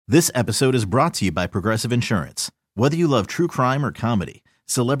This episode is brought to you by Progressive Insurance. Whether you love true crime or comedy,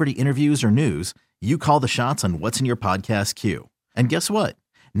 celebrity interviews or news, you call the shots on what's in your podcast queue. And guess what?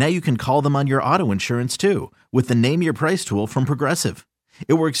 Now you can call them on your auto insurance too with the Name Your Price tool from Progressive.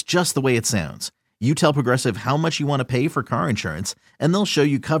 It works just the way it sounds. You tell Progressive how much you want to pay for car insurance, and they'll show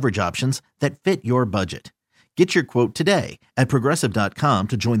you coverage options that fit your budget. Get your quote today at Progressive.com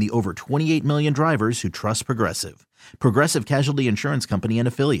to join the over 28 million drivers who trust Progressive. Progressive Casualty Insurance Company and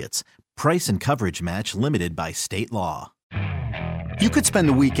Affiliates. Price and coverage match limited by state law. You could spend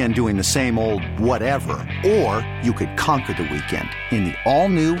the weekend doing the same old whatever, or you could conquer the weekend in the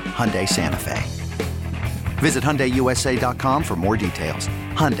all-new Hyundai Santa Fe. Visit HyundaiUSA.com for more details.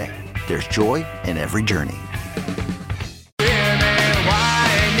 Hyundai, there's joy in every journey.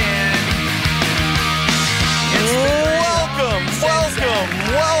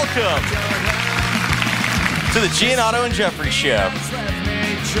 Welcome to the Giannotto and Jeffrey Show.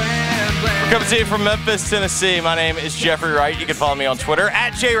 We're coming to you from Memphis, Tennessee. My name is Jeffrey Wright. You can follow me on Twitter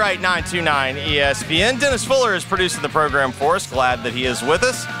at JWright929ESPN. Dennis Fuller is producing the program for us. Glad that he is with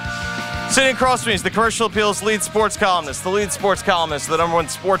us. Sitting across from me is the Commercial Appeal's lead sports columnist, the number one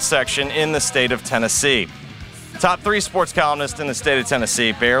sports section in the state of Tennessee. Top 3 sports columnist in the state of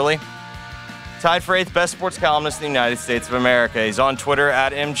Tennessee, barely. Tied for 8th best sports columnist in the United States of America. He's on Twitter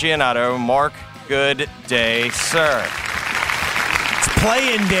at MGiannotto. Mark, good day, sir. It's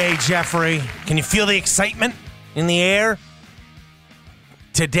play-in day, Jeffrey. Can you feel the excitement in the air?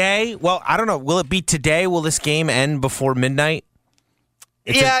 Today? Well, I don't know. Will it be today? Will this game end before midnight?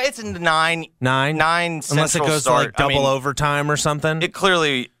 It's a 9. 9 Unless it goes start. to like double overtime or something? It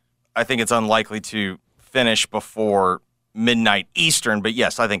clearly, I think it's unlikely to finish before midnight Eastern, but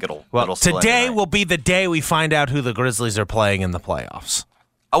yes, I think it'll still today end will be the day we find out who the Grizzlies are playing in the playoffs.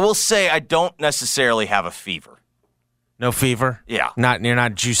 I will say I don't necessarily have a fever. No fever? Yeah. You're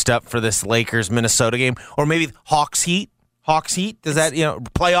not juiced up for this Lakers-Minnesota game? Or maybe Hawks Heat? Does that,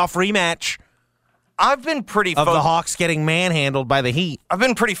 playoff rematch? I've been pretty of the Hawks getting manhandled by the Heat. I've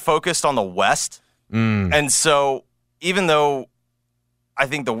been pretty focused on the West. And so even though I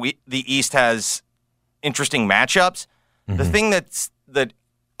think the East has interesting matchups, the thing that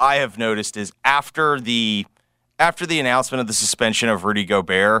I have noticed is after the announcement of the suspension of Rudy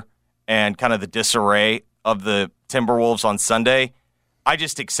Gobert and kind of the disarray of the Timberwolves on Sunday, I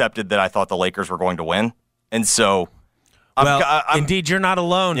just accepted that I thought the Lakers were going to win. And so indeed, you're not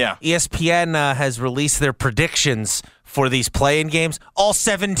alone. Yeah. ESPN has released their predictions for these play-in games. All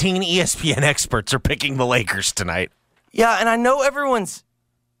 17 ESPN experts are picking the Lakers tonight. Yeah, and I know everyone's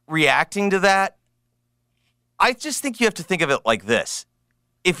reacting to that. I just think you have to think of it like this.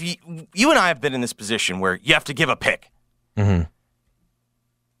 If you and I have been in this position where you have to give a pick. Mm-hmm.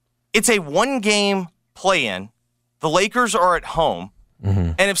 It's a one-game play-in. The Lakers are at home.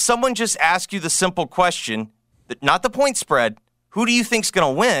 Mm-hmm. And if someone just asks you the simple question, not the point spread, who do you think's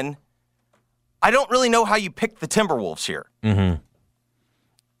going to win? I don't really know how you pick the Timberwolves here. Mm-hmm.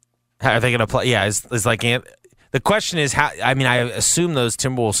 How are they going to play? Yeah, it's like the question is how. I mean, I assume those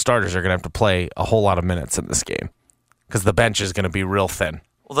Timberwolves starters are going to have to play a whole lot of minutes in this game because the bench is going to be real thin.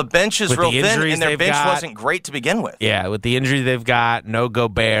 Well, the bench is real thin, and their bench wasn't great to begin with. Yeah, with the injury they've got, no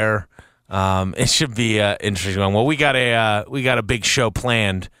Gobert, it should be an interesting one. Well, we got a big show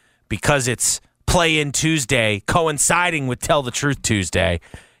planned because it's Play-In Tuesday, coinciding with Tell the Truth Tuesday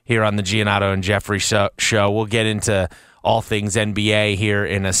here on the Giannotto and Jeffrey show. We'll get into all things NBA here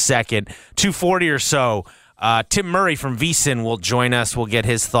in a second. 2:40 or so. Tim Murray from VSiN will join us. We'll get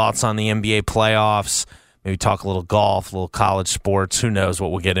his thoughts on the NBA playoffs. Maybe talk a little golf, a little college sports. Who knows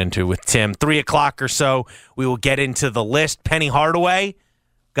what we'll get into with Tim. 3 o'clock or so, we will get into the list. Penny Hardaway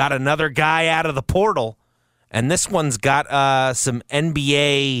got another guy out of the portal, and this one's got some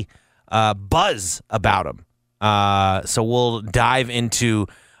NBA buzz about him. So we'll dive into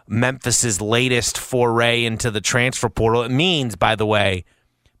Memphis's latest foray into the transfer portal. It means, by the way,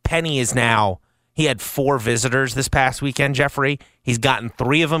 Penny is now... He had 4 visitors this past weekend, Jeffrey. He's gotten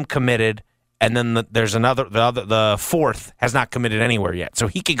 3 of them committed, and then there's another. The 4th has not committed anywhere yet. So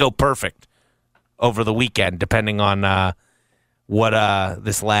he could go perfect over the weekend, depending on what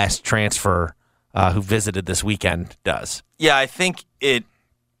this last transfer who visited this weekend does. Yeah, I think the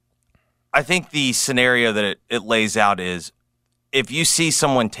scenario that it lays out is if you see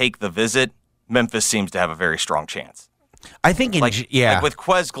someone take the visit, Memphis seems to have a very strong chance. I think, like with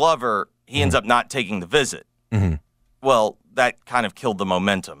Quez Glover, he ends up not taking the visit. Mm-hmm. Well, that kind of killed the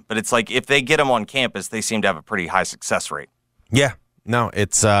momentum. But it's like if they get him on campus, they seem to have a pretty high success rate. Yeah. No,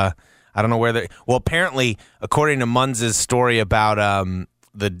 it's I don't know where they. Well, apparently, according to Munz's story about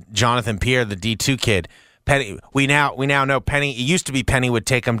the Jonathan Pierre, the D2 kid, Penny. We now know Penny. It used to be Penny would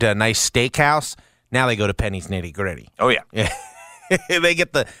take them to a nice steakhouse. Now they go to Penny's Nitty Gritty. Oh yeah. they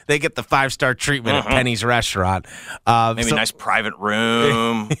get the 5-star treatment at Penny's restaurant. Maybe a nice private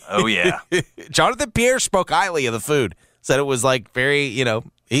room. Oh yeah. Jonathan Pierre spoke highly of the food. Said it was like very,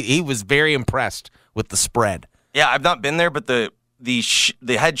 he was very impressed with the spread. Yeah, I've not been there, but the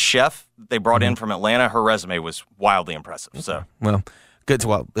head chef they brought in from Atlanta, her resume was wildly impressive. So well. Good.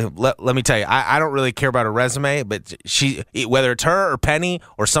 Well, let me tell you, I don't really care about her resume, but she, whether it's her or Penny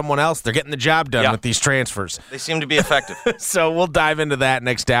or someone else, they're getting the job done with these transfers. They seem to be effective. So we'll dive into that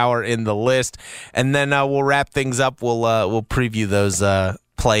next hour in the list, and then we'll wrap things up. We'll preview those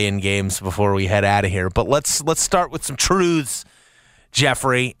play-in games before we head out of here. But let's start with some truths,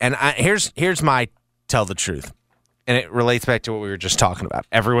 Jeffrey. And here's my tell the truth, and it relates back to what we were just talking about.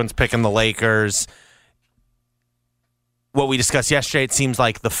 Everyone's picking the Lakers. What we discussed yesterday, it seems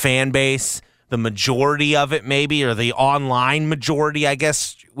like the fan base, the majority of it maybe, or the online majority, I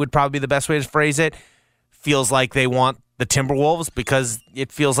guess would probably be the best way to phrase it, feels like they want the Timberwolves because it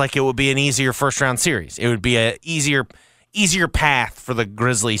feels like it would be an easier first-round series. It would be an easier path for the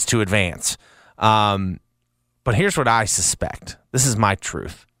Grizzlies to advance. But here's what I suspect. This is my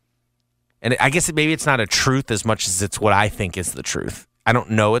truth. And I guess maybe it's not a truth as much as it's what I think is the truth. I don't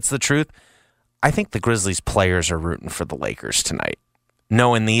know it's the truth. I think the Grizzlies players are rooting for the Lakers tonight.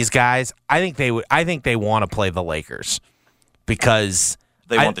 Knowing these guys, I think they want to play the Lakers because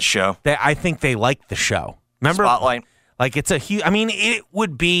they want the show. I think they like the show. Remember, spotlight. Like it's a huge. I mean, it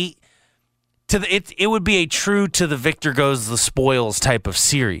would be it would be a true to the victor goes the spoils type of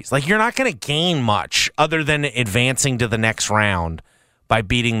series. Like you're not going to gain much other than advancing to the next round by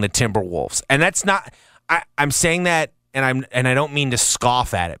beating the Timberwolves, and that's not. I'm saying that. And I don't mean to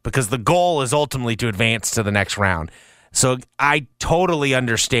scoff at it because the goal is ultimately to advance to the next round. So I totally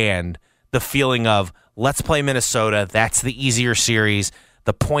understand the feeling of let's play Minnesota. That's the easier series.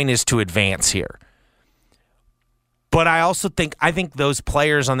 The point is to advance here. But I also think those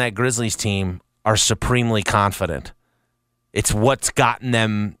players on that Grizzlies team are supremely confident. It's what's gotten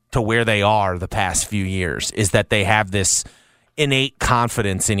them to where they are the past few years is that they have this innate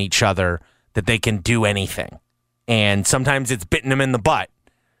confidence in each other that they can do anything. And sometimes it's bitten them in the butt.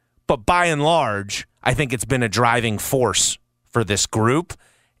 But by and large, I think it's been a driving force for this group.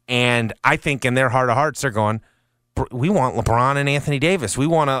 And I think in their heart of hearts, they're going, we want LeBron and Anthony Davis. We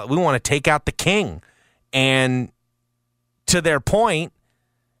want to take out the king. And to their point,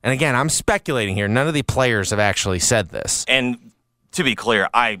 and again, I'm speculating here. None of the players have actually said this. And to be clear,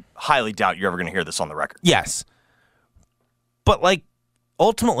 I highly doubt you're ever going to hear this on the record. Yes. But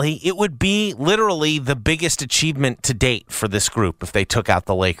ultimately, it would be literally the biggest achievement to date for this group if they took out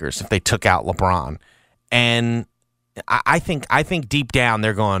the Lakers, if they took out LeBron. And I think deep down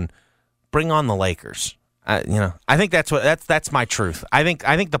they're going, bring on the Lakers. I think that's my truth. I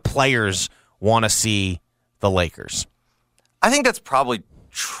think the players want to see the Lakers. I think that's probably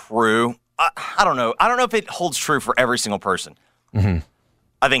true. I don't know. I don't know if it holds true for every single person. Mm-hmm.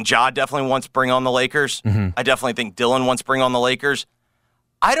 I think Ja definitely wants to bring on the Lakers. Mm-hmm. I definitely think Dylan wants to bring on the Lakers.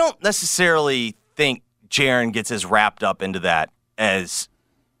 I don't necessarily think Jaren gets as wrapped up into that as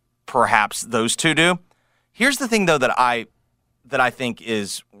perhaps those two do. Here's the thing, though, that I think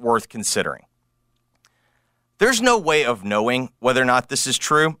is worth considering. There's no way of knowing whether or not this is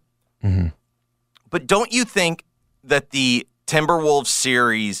true. Mm-hmm. But don't you think that the Timberwolves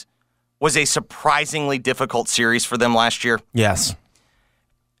series was a surprisingly difficult series for them last year? Yes.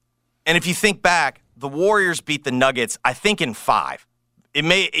 And if you think back, the Warriors beat the Nuggets, I think, in 5.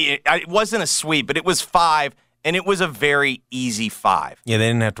 It wasn't a sweep, but it was 5, and it was a very easy 5. Yeah, they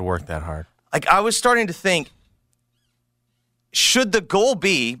didn't have to work that hard. I was starting to think, should the goal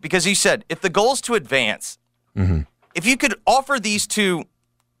be, because you said, if the goal is to advance, mm-hmm. if you could offer these two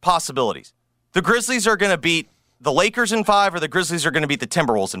possibilities, the Grizzlies are going to beat the Lakers in 5 or the Grizzlies are going to beat the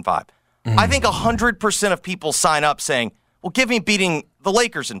Timberwolves in 5. Mm-hmm. I think 100% of people sign up saying, well, give me beating the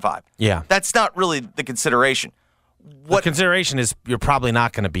Lakers in 5. Yeah. That's not really the consideration. The consideration is you're probably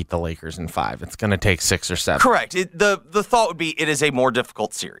not going to beat the Lakers in 5. It's going to take 6 or 7. Correct. The thought would be it is a more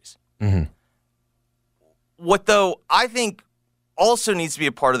difficult series. Mm-hmm. What, though, I think also needs to be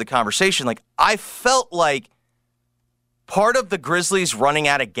a part of the conversation, I felt like part of the Grizzlies running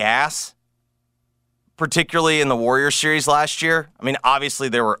out of gas, particularly in the Warriors series last year, I mean, obviously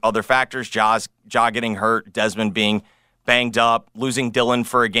there were other factors, Ja getting hurt, Desmond being banged up, losing Dylan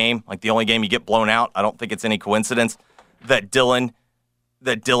for a game, the only game you get blown out. I don't think it's any coincidence that Dylan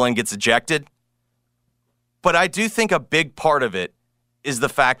gets ejected. But I do think a big part of it is the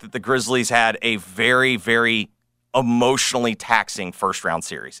fact that the Grizzlies had a very, very emotionally taxing first-round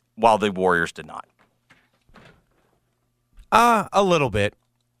series, while the Warriors did not. A little bit.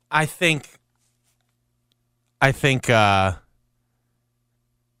 I think. I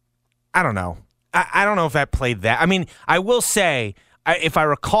don't know. I don't know if that played that. I mean, I will say, if I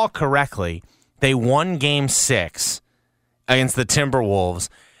recall correctly, they won Game 6 against the Timberwolves,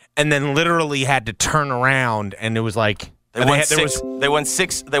 and then literally had to turn around, and it was like They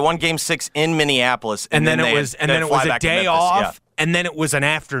won Game 6 in Minneapolis, and then it was a day off, yeah. and then it was an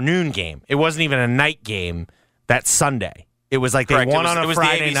afternoon game. It wasn't even a night game that Sunday. It was like Correct. They won on a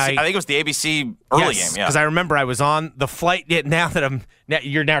Friday night. I think it was the ABC early game. Yeah, because I remember I was on the flight. Now that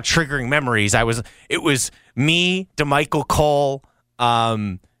you're now triggering memories. It was me, DeMichael Cole,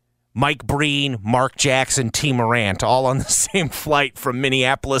 Mike Breen, Mark Jackson, T. Morant, all on the same flight from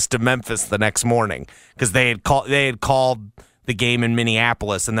Minneapolis to Memphis the next morning because they had called the game in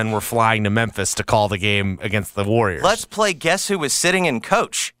Minneapolis and then were flying to Memphis to call the game against the Warriors. Let's play Guess Who Was Sitting in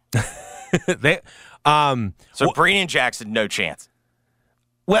Coach. So Breen and Jackson, no chance.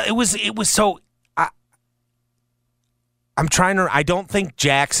 Well, it was so. I'm trying to. I don't think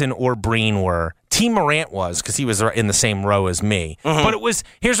Jackson or Breen were. T. Morant was because he was in the same row as me. Mm-hmm. But it was.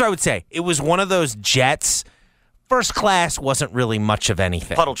 Here's what I would say. It was one of those Jets. First class wasn't really much of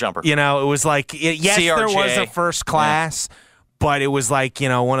anything. Puddle jumper. It was like yes, CRJ. There was a first class, but it was like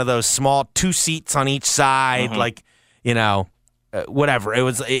one of those small 2 seats on each side, like whatever. It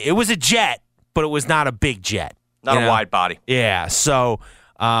was a jet. But it was not a big jet. Not a wide body. Yeah. So,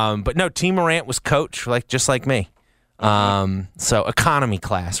 but no, T. Morant was coach, just like me. So economy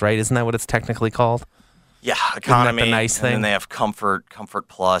class, right? Isn't that what it's technically called? Yeah, economy. Isn't that the nice thing? And then they have Comfort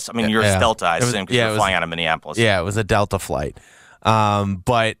Plus. I mean, yours is Delta, I assume, because you're flying out of Minneapolis. Yeah, it was a Delta flight.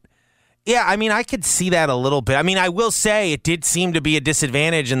 But yeah, I mean, I could see that a little bit. I mean, I will say it did seem to be a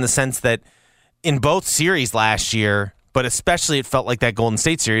disadvantage in the sense that in both series last year. But especially it felt like that Golden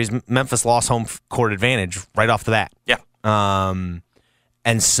State series, Memphis lost home court advantage right off the bat. Yeah.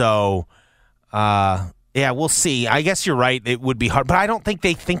 And so, we'll see. I guess you're right. It would be hard. But I don't think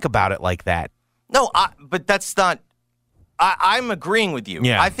they think about it like that. No, but that's not – I'm agreeing with you.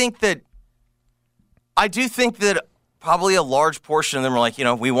 Yeah. I do think that probably a large portion of them are like,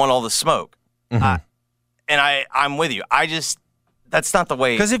 we want all the smoke. Mm-hmm. And I'm with you. That's not the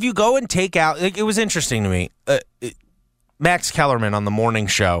way – Because if you go and take out – it was interesting to me. Max Kellerman on the morning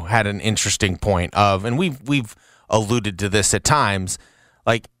show had an interesting point of, and we've alluded to this at times,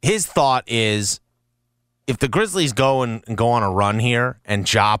 like his thought is if the Grizzlies go on a run here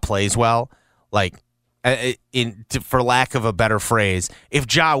and Ja plays well, like for lack of a better phrase, if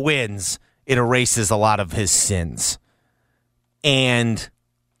Ja wins, it erases a lot of his sins. And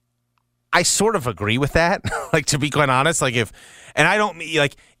I sort of agree with that, like to be quite honest, if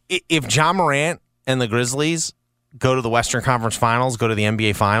Ja Morant and the Grizzlies go to the Western Conference Finals, go to the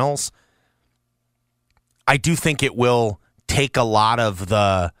NBA Finals, I do think it will take a lot of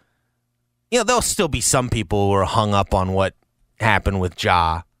the, there'll still be some people who are hung up on what happened with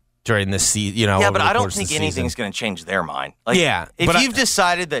Ja during this season, Yeah, but I don't think anything's going to change their mind. If you've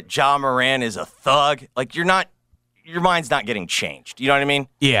decided that Ja Morant is a thug, your mind's not getting changed. You know what I mean?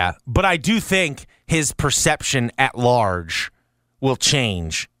 Yeah, but I do think his perception at large will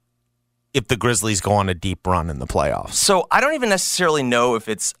change if the Grizzlies go on a deep run in the playoffs. So I don't even necessarily know if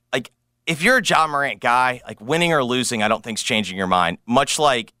it's if you're a Ja Morant guy, winning or losing, I don't think is changing your mind. Much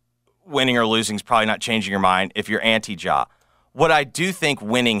like winning or losing is probably not changing your mind if you're anti-Ja. What I do think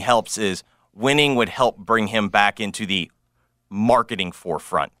winning helps is winning would help bring him back into the marketing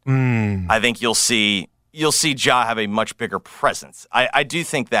forefront. I think you'll see Ja have a much bigger presence. I do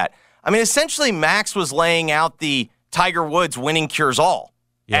think that. I mean, essentially, Max was laying out the Tiger Woods winning cures all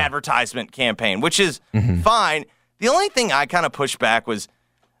advertisement campaign, which is fine. The only thing I kind of pushed back was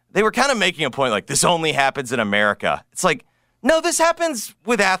they were kind of making a point this only happens in America. It's no, this happens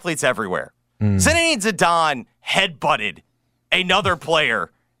with athletes everywhere. Zinedine Zidane headbutted another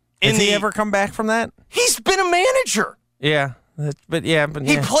player. Has he ever come back from that? He's been a manager. Yeah, but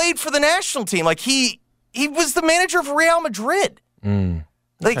he played for the national team. He was the manager of Real Madrid.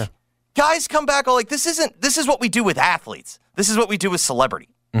 Guys come back all this is what we do with athletes. This is what we do with celebrity.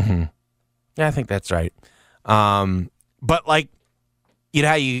 Mm-hmm. Yeah, I think that's right. But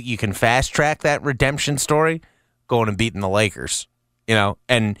how you can fast track that redemption story, going and beating the Lakers,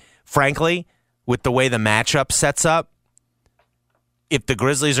 and frankly, with the way the matchup sets up, if the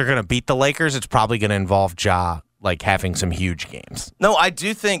Grizzlies are going to beat the Lakers, it's probably going to involve Ja having some huge games. No, I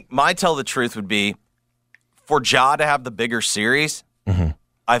do think my tell the truth would be for Ja to have the bigger series. Mm-hmm.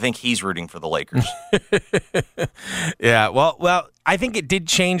 I think he's rooting for the Lakers. Yeah, well, I think it did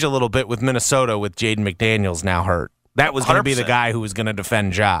change a little bit with Minnesota with Jaden McDaniels now hurt. That was going to be the guy who was going to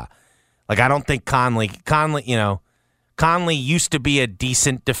defend Ja. I don't think Conley, Conley used to be a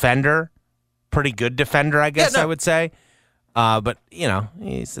decent defender, pretty good defender, I guess I would say. But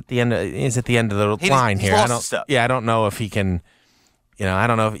he's at the end of the line here. I don't know if he can. I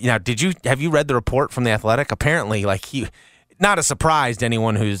don't know. Have you read the report from The Athletic? Apparently, not a surprise to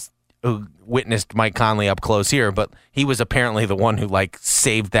anyone who witnessed Mike Conley up close here, but he was apparently the one who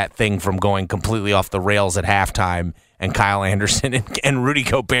saved that thing from going completely off the rails at halftime, and Kyle Anderson and Rudy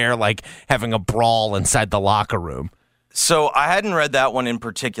Gobert having a brawl inside the locker room. So I hadn't read that one in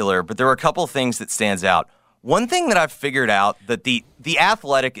particular, but there were a couple things that stands out. One thing that I've figured out that the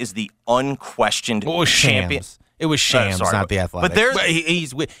Athletic is the unquestioned champion. It was Shams, not The Athletic.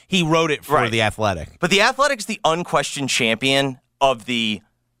 But he wrote it for The Athletic. But The Athletic's the unquestioned champion of the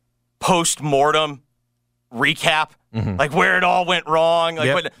post-mortem recap, where it all went wrong.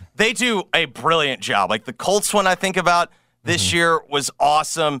 But they do a brilliant job. The Colts one I think about this year was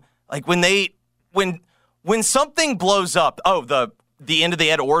awesome. When something blows up, the end of the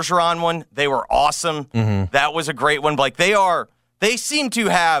Ed Orgeron one, they were awesome. That was a great one. They seem to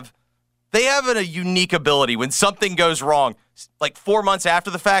have a unique ability. When something goes wrong, 4 months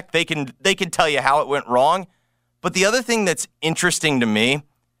after the fact, they can tell you how it went wrong. But the other thing that's interesting to me,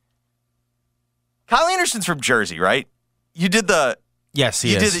 Kyle Anderson's from Jersey, right? You did the yes,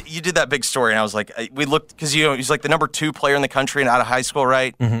 he is. You did that big story, and I was we looked because he's the number 2 player in the country and out of high school,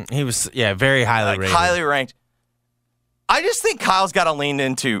 right? He was very highly rated, highly ranked. I just think Kyle's got to lean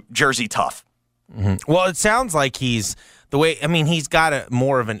into Jersey tough. Well, it sounds like he's got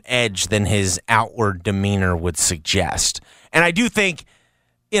more of an edge than his outward demeanor would suggest. And I do think,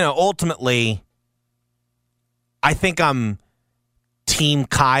 ultimately, I think I'm Team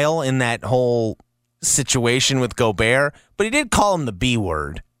Kyle in that whole situation with Gobert, but he did call him the B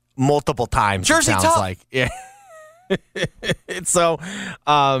word multiple times. Jersey tough. So,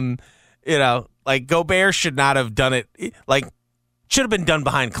 Gobert should not have done it. Should have been done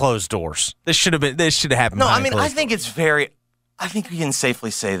behind closed doors. This should have happened. No, I think it's I think we can safely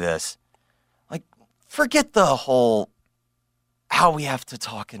say this. Forget the whole how we have to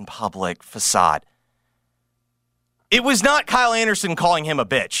talk in public facade. It was not Kyle Anderson calling him a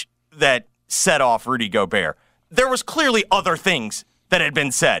bitch that set off Rudy Gobert. There was clearly other things that had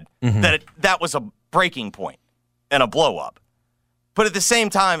been said that was a breaking point and a blow up. But at the same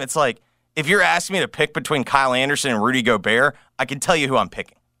time, it's if you're asking me to pick between Kyle Anderson and Rudy Gobert, I can tell you who I'm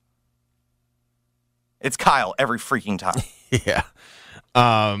picking. It's Kyle every freaking time. Yeah.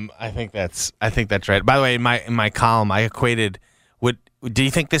 I think that's right. By the way, in my column, I equated do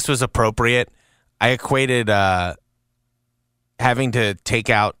you think this was appropriate? I equated having to take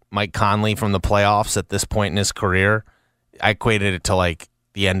out Mike Conley from the playoffs at this point in his career. I equated it to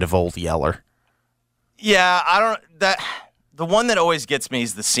the end of Old Yeller. Yeah, the one that always gets me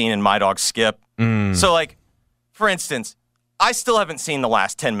is the scene in My Dog Skip. So, for instance, I still haven't seen the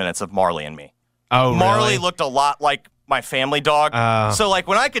last 10 minutes of Marley and Me. Oh, Marley really? looked a lot like my family dog. So,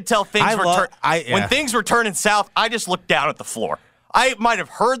 when I could tell when things were turning south, I just looked down at the floor. I might have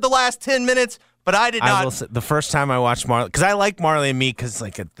heard the last 10 minutes, but I did not. I will say, the first time I watched Marley, because I like Marley and Me because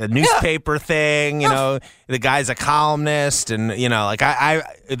the newspaper thing, the guy's a columnist, and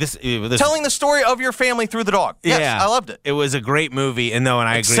this telling the story of your family through the dog. Yes, I loved it. It was a great movie, and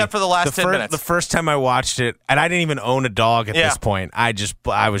I agree. Except for the last 10 minutes. The first time I watched it, and I didn't even own a dog at this point. I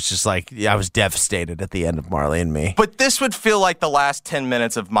was devastated at the end of Marley and Me. But this would feel like the last 10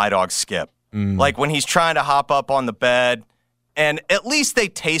 minutes of My Dog Skip, when he's trying to hop up on the bed. And at least they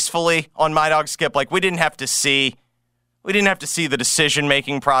tastefully on My Dog Skip, we didn't have to see the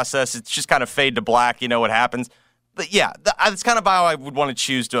decision-making process. It's just kind of fade to black, what happens. But yeah, that's kind of how I would want to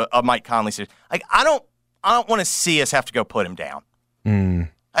choose a Mike Conley series. I don't want to see us have to go put him down. I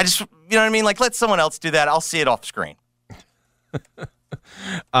just, you know what I mean? Let someone else do that. I'll see it off screen.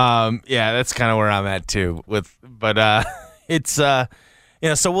 Yeah, that's kind of where I'm at too. It's so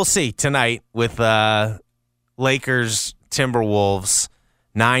we'll see tonight with Lakers Timberwolves,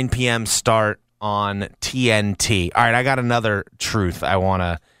 9 p.m. start on TNT. All right, I got another truth I want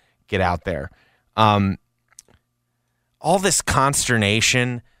to get out there. All this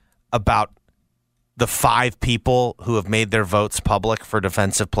consternation about the 5 people who have made their votes public for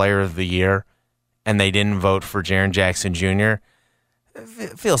Defensive Player of the Year and they didn't vote for Jaren Jackson Jr.,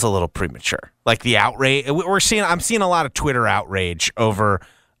 it feels a little premature. The outrage. I'm seeing a lot of Twitter outrage over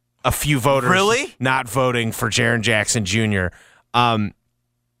a few voters not voting for Jaren Jackson Jr.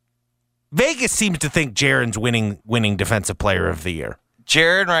 Vegas seems to think Jaren's winning Defensive Player of the Year.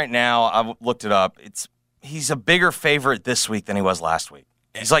 Jaren right now, I looked it up. He's a bigger favorite this week than he was last week.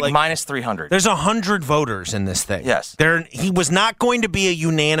 He's minus 300. There's 100 voters in this thing. Yes. He was not going to be a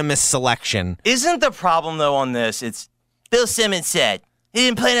unanimous selection. Isn't the problem, though, on this, Bill Simmons said he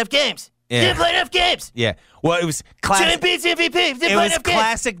didn't play enough games. Yeah. He didn't play enough games. Yeah. Well, it was classic. Beats MVP. He didn't play It was enough games.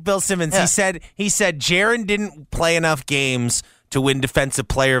 classic Bill Simmons. Yeah. He said Jaren didn't play enough games to win Defensive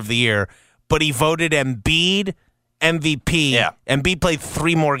Player of the Year, but he voted Embiid MVP. Yeah. Embiid played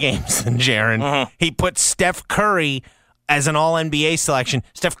 3 more games than Jaren. He put Steph Curry as an All-NBA selection.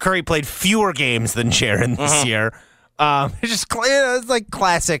 Steph Curry played fewer games than Jaren this year. It's like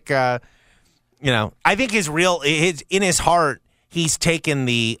classic. I think in his heart, he's taken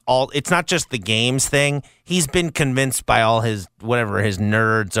it's not just the games thing. He's been convinced by all his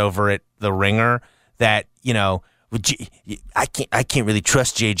nerds over at The Ringer that, I can't really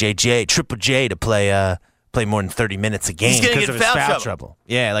trust Triple J to play more than 30 minutes a game because of his foul trouble.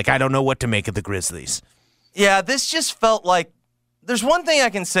 Yeah, like I don't know what to make of the Grizzlies. Yeah, this just felt like there's one thing I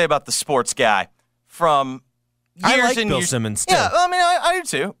can say about the sports guy from years I like and Bill years. Simmons too. Yeah, I mean I do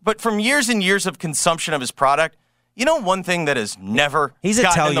too. But from years and years of consumption of his product, one thing that has never He's a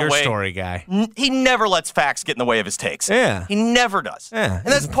gotten tell in the your way, story guy. He never lets facts get in the way of his takes. Yeah. He never does. Yeah. And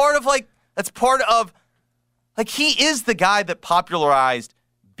that's part of he is the guy that popularized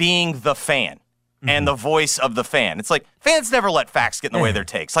being the fan and the voice of the fan. It's like fans never let facts get in the way of their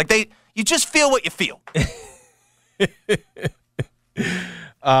takes. Like you just feel what you feel.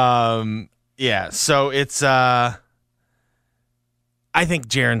 Yeah, so it's I think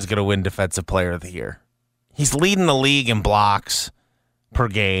Jaren's going to win Defensive Player of the Year. He's leading the league in blocks per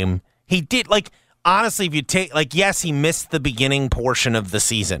game. He did honestly, if you take yes, he missed the beginning portion of the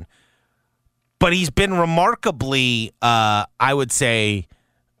season. But he's been remarkably I would say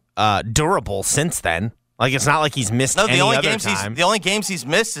durable since then. Like it's not like he's missed any other time. The only games he's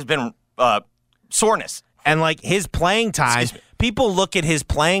missed has been soreness. And his playing time, people look at his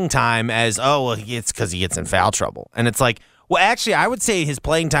playing time as, it's because he gets in foul trouble. And it's like, well, actually, I would say his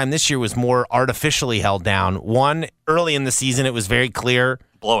playing time this year was more artificially held down. One, early in the season, it was very clear.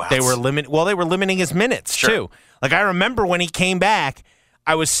 Blowouts. They were limiting his minutes, too. Like, I remember when he came back,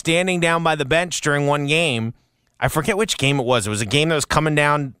 I was standing down by the bench during one game. I forget which game it was. It was a game that was coming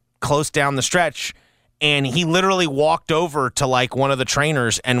down close down the stretch. And he literally walked over to one of the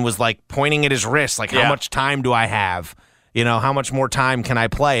trainers and was pointing at his wrist, how much time do I have? How much more time can I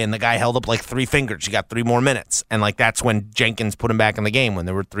play? And the guy held up 3 fingers. You got 3 more minutes. And that's when Jenkins put him back in the game when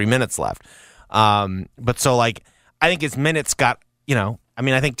there were 3 minutes left. But so I think his minutes got,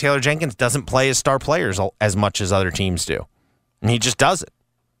 I think Taylor Jenkins doesn't play his star players as much as other teams do. And he just does it.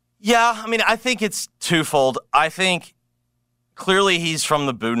 Yeah, I think it's twofold. I think clearly he's from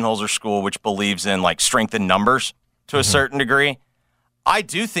the Budenholzer school, which believes in strength in numbers to a certain degree. I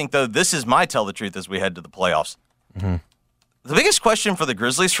do think, though, this is my tell the truth as we head to the playoffs. Mm-hmm. The biggest question for the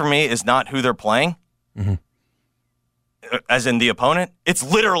Grizzlies for me is not who they're playing, as in the opponent. It's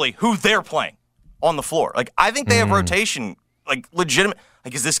literally who they're playing on the floor. I think they have rotation, legitimate.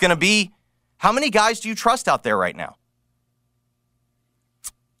 Is this going to be – how many guys do you trust out there right now?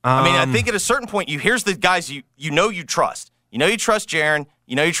 I think at a certain point, here's the guys you trust. You trust Jaren.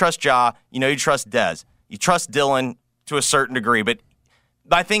 You trust Ja. You trust Dez. You trust Dillon to a certain degree. But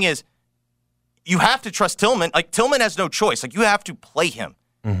my thing is, you have to trust Tillman. Tillman has no choice. You have to play him.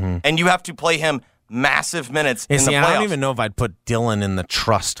 Mm-hmm. And you have to play him massive minutes in the playoffs. I don't even know if I'd put Dillon in the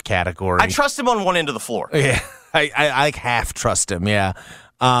trust category. I trust him on one end of the floor. Yeah. I half trust him, yeah.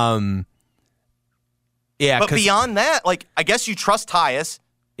 But beyond that, I guess you trust Tyus.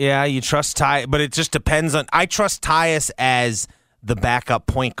 Yeah, you trust Tyus, but it just depends on. I trust Tyus as the backup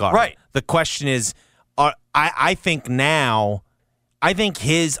point guard. Right. The question is, I think now,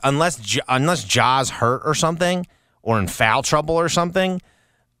 unless Ja's hurt or something, or in foul trouble or something,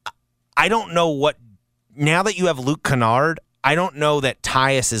 I don't know what. Now that you have Luke Kennard, I don't know that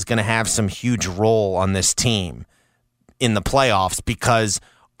Tyus is going to have some huge role on this team in the playoffs because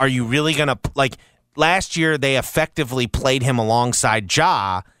are you really going to last year, they effectively played him alongside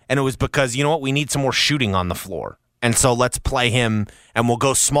Ja, and it was because, we need some more shooting on the floor. And so let's play him, and we'll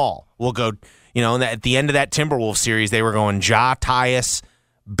go small. We'll go, at the end of that Timberwolves series, they were going Ja, Tyus,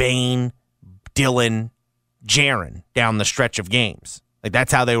 Bane, Dillon, Jaren down the stretch of games.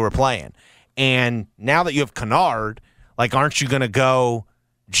 That's how they were playing. And now that you have Kennard, aren't you going to go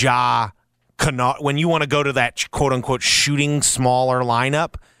Ja, Kennard? When you want to go to that quote-unquote shooting smaller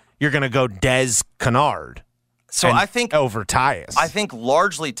lineup, you're going to go Dez Kennard. So I think over Tyus. I think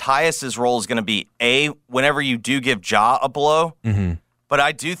largely Tyus's role is going to be whenever you do give Ja a blow. Mm-hmm. But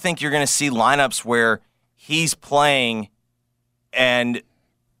I do think you're going to see lineups where he's playing, and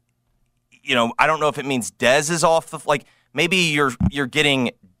I don't know if it means Dez is off the maybe you're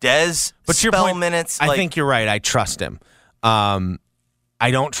getting Dez spell minutes. I think you're right. I trust him. I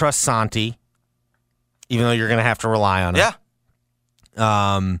don't trust Santi. even though you're going to have to rely on it. Yeah.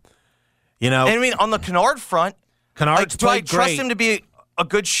 You know, And I mean, on the Kennard front, Kennard's do I played trust great. him to be a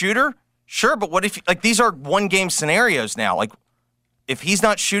good shooter? Sure, but what if these are one-game scenarios now? Like, if he's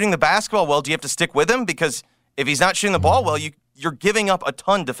not shooting the basketball well, do you have to stick with him? Because if he's not shooting the ball well, you're giving up a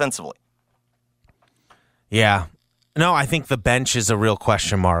ton defensively. Yeah. No, I think the bench is a real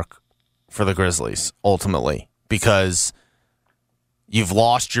question mark for the Grizzlies, ultimately, because you've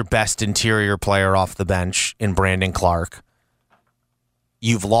lost your best interior player off the bench in Brandon Clark.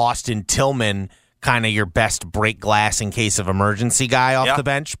 You've lost in Tillman kind of your best break glass in case of emergency guy off the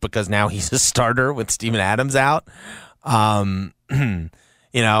bench because now he's a starter with Steven Adams out. And Kennard,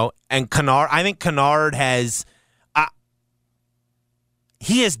 I think Kennard has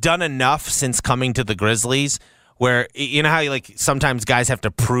he has done enough since coming to the Grizzlies where, you know how sometimes guys have to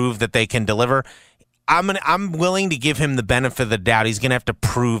prove that they can deliver. I'm willing to give him the benefit of the doubt. He's going to have to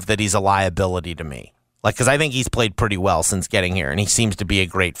prove that he's a liability to me. Because I think he's played pretty well since getting here, and he seems to be a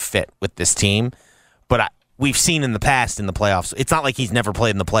great fit with this team. But we've seen in the past in the playoffs, it's not like he's never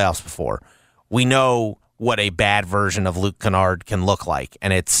played in the playoffs before. We know what a bad version of Luke Kennard can look like,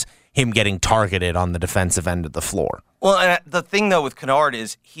 and it's him getting targeted on the defensive end of the floor. Well, and the thing, though, with Kennard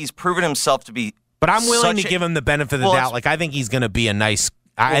is he's proven himself to be But I'm willing to give him the benefit of the doubt. I think he's going to be a nice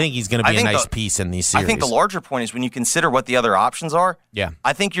I think he's going to be a nice piece in these series. I think the larger point is when you consider what the other options are,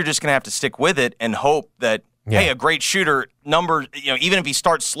 I think you're just going to have to stick with it and hope that, hey, a great shooter, even if he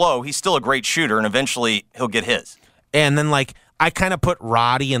starts slow, he's still a great shooter, and eventually he'll get his. And then, I kind of put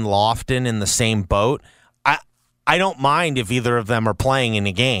Roddy and Lofton in the same boat. I don't mind if either of them are playing in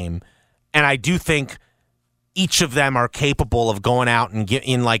a game, and I do think each of them are capable of going out and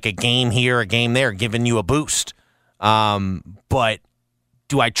in a game here, a game there, giving you a boost. But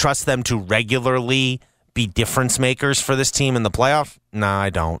do I trust them to regularly be difference makers for this team in the playoff? No, I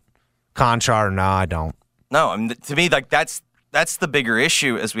don't. Conchar, no, I don't. No, I mean, to me, that's the bigger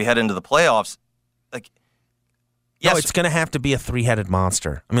issue as we head into the playoffs. No, it's going to have to be a three-headed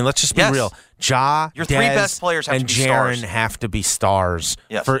monster. I mean, let's just be real. Your three best players have to be stars. And Jaren have to be stars.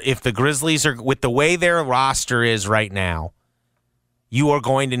 Yes. If the Grizzlies are, with the way their roster is right now, you are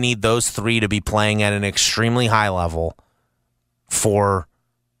going to need those three to be playing at an extremely high level for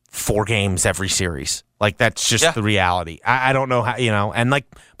 4 games every series. That's just the reality. I don't know how,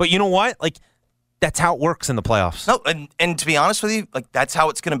 but you know what? That's how it works in the playoffs. No, and to be honest with you, that's how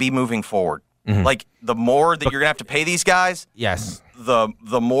it's going to be moving forward. Mm-hmm. The more that you're going to have to pay these guys, yes, the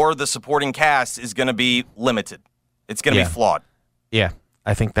more the supporting cast is going to be limited. It's going to be flawed. Yeah,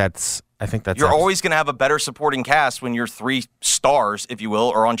 I think that's. You're always going to have a better supporting cast when your 3 stars, if you will,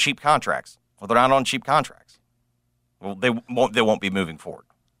 are on cheap contracts. Well, they're not on cheap contracts. Well, they won't be moving forward.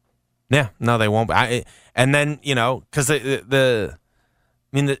 Yeah, no, they won't. And then because the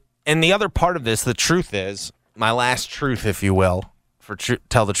other part of this, the truth is, my last truth, if you will, for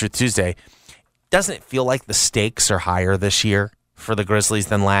Tell the Truth Tuesday. Doesn't it feel like the stakes are higher this year for the Grizzlies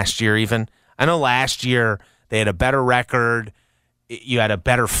than last year even? I know last year they had a better record. You had a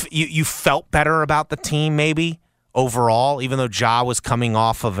better you felt better about the team maybe overall, even though Ja was coming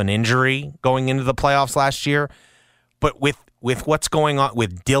off of an injury going into the playoffs last year. But with what's going on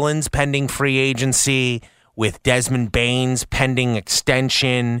with Dillon's pending free agency, with Desmond Bane's pending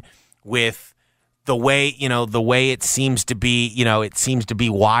extension, with the way it seems to be, it seems to be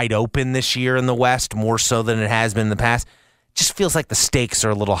wide open this year in the West, more so than it has been in the past. Just feels like the stakes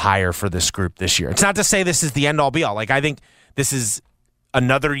are a little higher for this group this year. It's not to say this is the end-all be-all. I think this is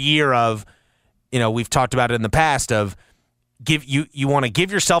another year of, we've talked about it in the past of you want to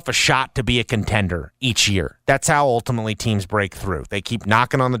give yourself a shot to be a contender each year. That's how ultimately teams break through. They keep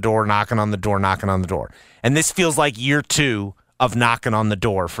knocking on the door. And this feels like year 2 of knocking on the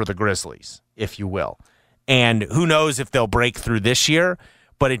door for the Grizzlies, if you will. And who knows if they'll break through this year,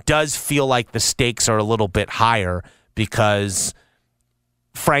 but it does feel like the stakes are a little bit higher because,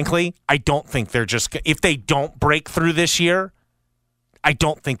 frankly, I don't think they're just – if they don't break through this year, I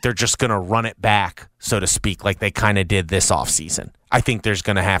don't think they're just going to run it back, so to speak, like they kind of did this offseason. I think there's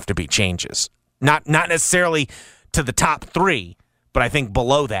going to have to be changes. Not necessarily to the top 3, but I think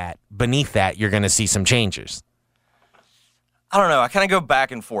below that, beneath that, you're going to see some changes. I don't know. I kind of go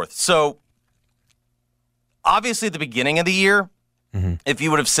back and forth. So, obviously, at the beginning of the year, if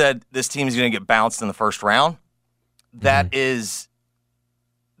you would have said this team is going to get bounced in the first round, that's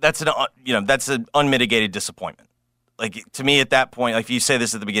an unmitigated disappointment. To me, at that point, if you say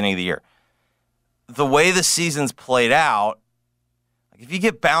this at the beginning of the year, the way the season's played out, if you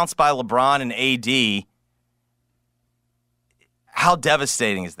get bounced by LeBron and AD, how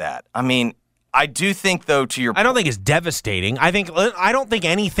devastating is that? I mean, I do think, though, to your I don't think it's devastating. I don't think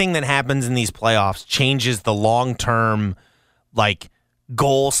anything that happens in these playoffs changes the long-term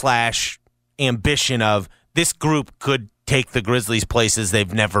goal / ambition of this group could take the Grizzlies places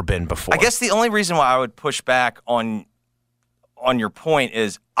they've never been before. I guess the only reason why I would push back on your point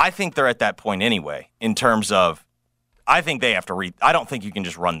is I think they're at that point anyway in terms of I think they have to I don't think you can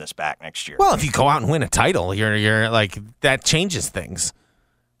just run this back next year. Well, if you go out and win a title, you're that changes things.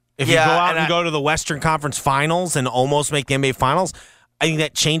 If you go out and go to the Western Conference Finals and almost make the NBA Finals, I think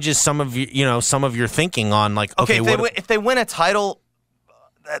that changes some of your thinking on if they win a title,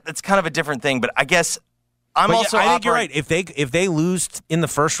 that's kind of a different thing. But I guess I think you're right. If they lose in the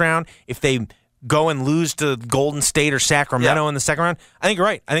first round, if they go and lose to Golden State or Sacramento in the second round, I think you're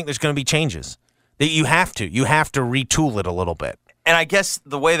right. I think there's going to be changes. That you have to retool it a little bit. And I guess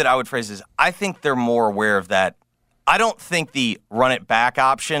the way that I would phrase it is I think they're more aware of that. I don't think the run it back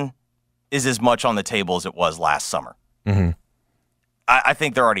option is as much on the table as it was last summer. Mm-hmm. I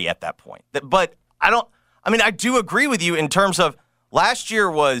think they're already at that point. But I do agree with you in terms of last year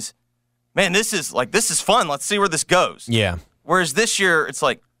was, man, this is fun. Let's see where this goes. Yeah. Whereas this year, it's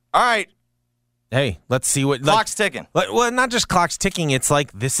like, all right. Hey, let's see what... Clock's ticking. Well, not just clock's ticking. It's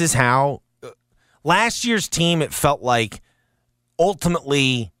like this is how... Last year's team, it felt like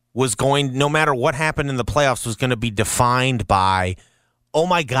ultimately was going, no matter what happened in the playoffs, was going to be defined by, oh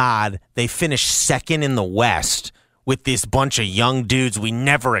my God, they finished second in the West with this bunch of young dudes. We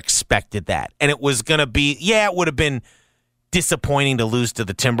never expected that. And it was going to be, it would have been disappointing to lose to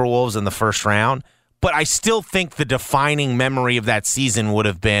the Timberwolves in the first round, but I still think the defining memory of that season would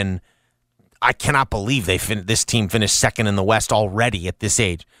have been, I cannot believe this team finished second in the West already at this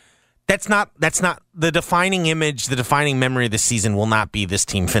age. That's not the defining image. The defining memory of this season will not be this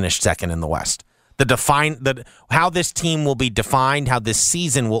team finished second in the West. How this team will be defined, how this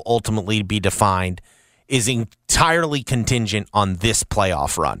season will ultimately be defined, is entirely contingent on this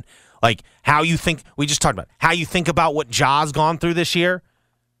playoff run. Like how you think, we just talked about how you think about what Ja's gone through this year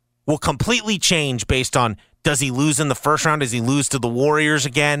will completely change based on, does he lose in the first round? Does he lose to the Warriors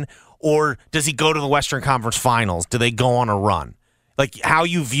again? Or does he go to the Western Conference Finals? Do they go on a run? Like how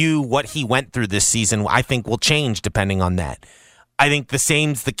you view what he went through this season, I think will change depending on that. I think the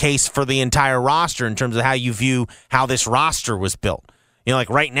same's the case for the entire roster in terms of how you view how this roster was built. Like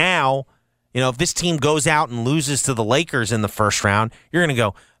right now, if this team goes out and loses to the Lakers in the first round, you're going to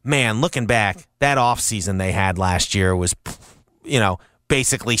go, man, looking back, that offseason they had last year was,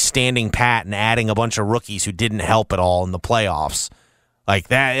 basically standing pat and adding a bunch of rookies who didn't help at all in the playoffs. Like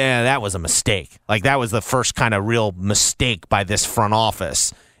that, that was a mistake. Like that was the first kind of real mistake by this front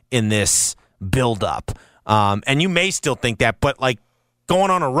office in this buildup. And you may still think that, but like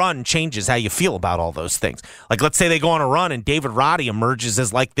going on a run changes how you feel about all those things. Like let's say they go on a run and David Roddy emerges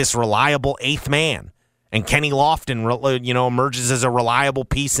as like this reliable eighth man, and Kenny Lofton, emerges as a reliable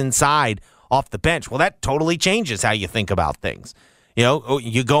piece inside off the bench. Well, that totally changes how you think about things.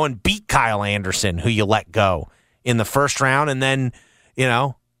 You go and beat Kyle Anderson, who you let go in the first round, and then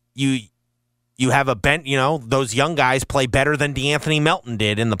you have a bench, those young guys play better than DeAnthony Melton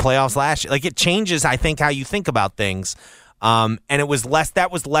did in the playoffs last year. Like it changes, I think, how you think about things. And that was less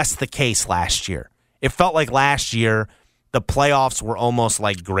the case last year. It felt like last year the playoffs were almost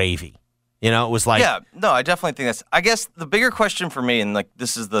like gravy. It was like... Yeah, no, I definitely think that's... I guess the bigger question for me, and like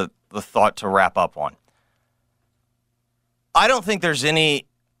this is the thought to wrap up on, I don't think there's any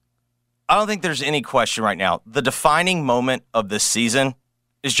question right now. The defining moment of this season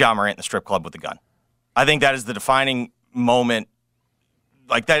is Ja Morant in the strip club with the gun. I think that is the defining moment.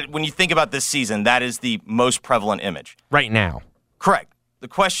 Like that, when you think about this season, that is the most prevalent image. Right now. Correct. The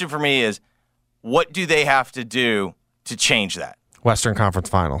question for me is, what do they have to do to change that? Western Conference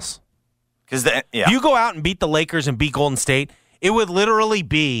Finals. Because you go out and beat the Lakers and beat Golden State, it would literally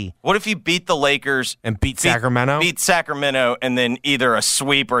be... What if you beat the Lakers... And beat Sacramento? Beat Sacramento, and then either a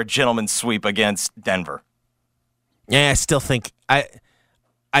sweep or a gentleman's sweep against Denver. Yeah, I still think...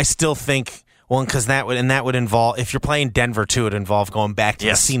 Well, because that would involve... If you're playing Denver, too, it would involve going back to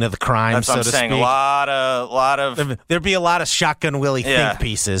the scene of the crime, That's so what I'm to saying. speak. A lot of... There'd be a lot of Shotgun Willie think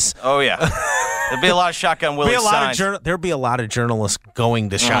pieces. Oh, yeah. There'd be a lot of Shotgun Willie signs. There'd be a lot of journalists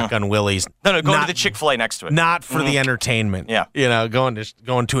going to Shotgun Willie's. No, going to the Chick-fil-A next to it. Not for the entertainment. Yeah. Going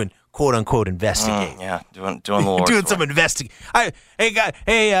to an quote-unquote investigate. Doing a little doing some investigate.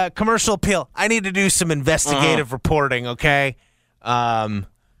 Commercial appeal. I need to do some investigative reporting, okay? That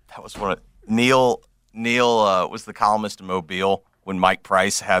was Neil was the columnist in Mobile when Mike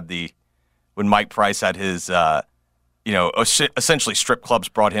Price had his essentially strip clubs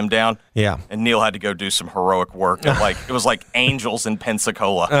brought him down. Yeah. And Neil had to go do some heroic work. It was like angels in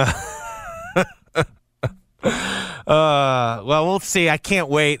Pensacola. Well, we'll see. I can't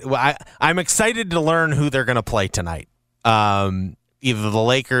wait. I'm excited to learn who they're going to play tonight. Either the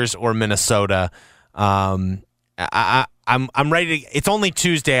Lakers or Minnesota. I'm ready to. It's only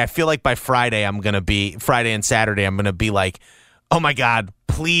Tuesday. I feel like by Friday Friday and Saturday I'm gonna be like, oh my God,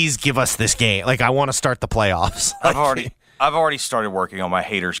 please give us this game. Like, I want to start the playoffs. I've already started working on my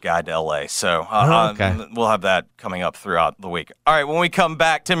haters guide to LA, so okay. We'll have that coming up throughout the week. All right, when we come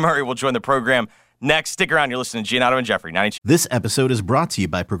back, Tim Murray will join the program next. Stick around. You're listening to Giannotto and Jeffrey. 92. This episode is brought to you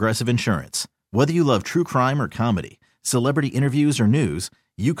by Progressive Insurance. Whether you love true crime or comedy, celebrity interviews or news,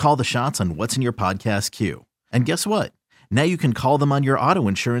 you call the shots on what's in your podcast queue. And guess what? Now you can call them on your auto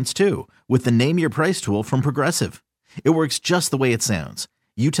insurance too with the Name Your Price tool from Progressive. It works just the way it sounds.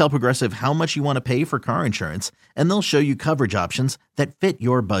 You tell Progressive how much you want to pay for car insurance, and they'll show you coverage options that fit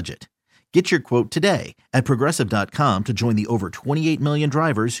your budget. Get your quote today at Progressive.com to join the over 28 million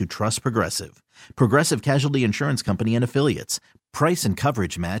drivers who trust Progressive. Progressive Casualty Insurance Company and Affiliates. Price and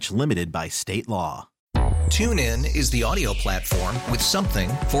coverage match limited by state law. TuneIn is the audio platform with something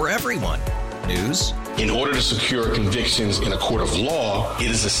for everyone. News. In order to secure convictions in a court of law, it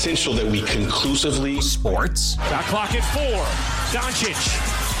is essential that we conclusively. Sports. Shot clock at 4.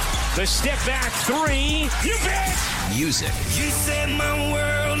 Doncic. The step back 3. You bet. Music. You set my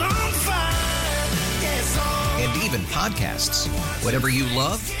world on fire. Yes, and even podcasts. Whatever you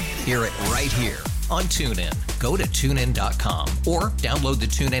love, hear it right here on TuneIn. Go to TuneIn.com or download the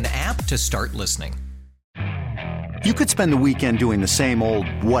TuneIn app to start listening. You could spend the weekend doing the same old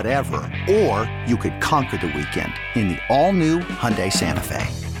whatever, or you could conquer the weekend in the all-new Hyundai Santa Fe.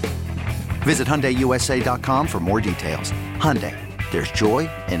 Visit HyundaiUSA.com for more details. Hyundai, there's joy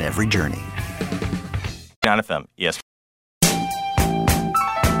in every journey. FM, yes.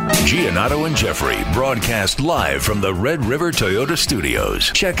 Giannotto and Jeffrey broadcast live from the Red River Toyota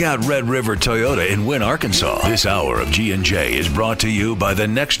Studios. Check out Red River Toyota in Wynn, Arkansas. This hour of G&J is brought to you by the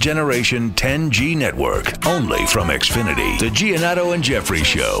Next Generation 10G Network, only from Xfinity. The Giannotto and Jeffrey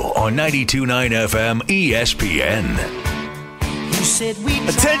Show on 92.9 FM ESPN.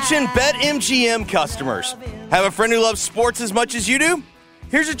 Attention BetMGM customers. Have a friend who loves sports as much as you do?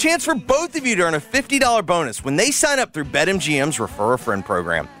 Here's a chance for both of you to earn a $50 bonus when they sign up through BetMGM's Refer a Friend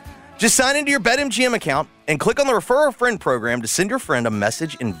program. Just sign into your BetMGM account and click on the Refer a Friend program to send your friend a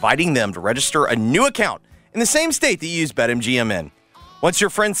message inviting them to register a new account in the same state that you use BetMGM in. Once your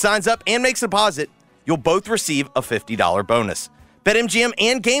friend signs up and makes a deposit, you'll both receive a $50 bonus. BetMGM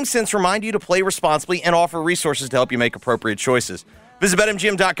and GameSense remind you to play responsibly and offer resources to help you make appropriate choices. Visit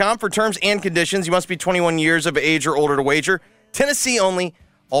BetMGM.com for terms and conditions. You must be 21 years of age or older to wager. Tennessee only.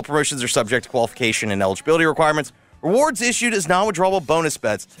 All promotions are subject to qualification and eligibility requirements. Rewards issued as non-withdrawable bonus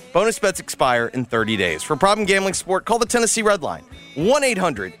bets. Bonus bets expire in 30 days. For problem gambling support, call the Tennessee Red Line.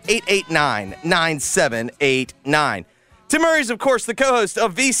 1-800-889-9789. Tim Murray is, of course, the co-host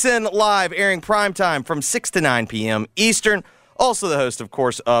of VSiN Live, airing primetime from 6 to 9 p.m. Eastern. Also the host, of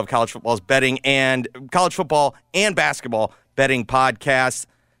course, of college football and basketball betting podcasts.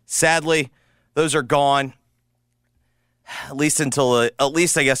 Sadly, those are gone. At least until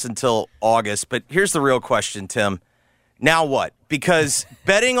August. But here's the real question, Tim. Now what? Because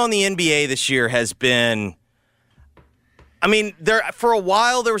betting on the NBA this year has been, for a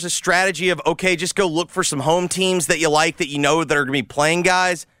while there was a strategy of, okay, just go look for some home teams that you like, that you know that are going to be playing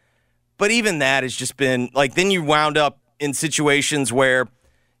guys. But even that has just been, like, then you wound up in situations where,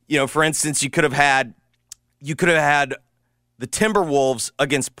 for instance, you could have had the Timberwolves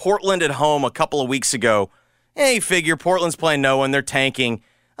against Portland at home a couple of weeks ago. Hey, you figure Portland's playing no one, they're tanking.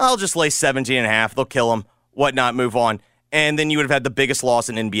 I'll just lay 17.5. They'll kill them, whatnot, move on. And then you would have had the biggest loss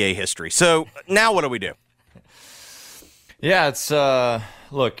in NBA history. So now what do we do? Yeah, it's,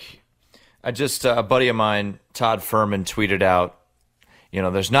 look, a buddy of mine, Todd Furman, tweeted out,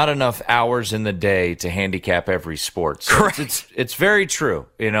 there's not enough hours in the day to handicap every sport. So Correct. It's very true,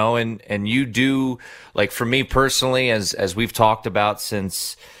 and you do, like, for me personally, as we've talked about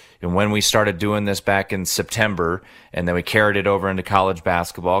since when we started doing this back in September, and then we carried it over into college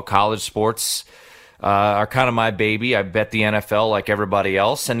basketball. College sports are kind of my baby. I bet the NFL like everybody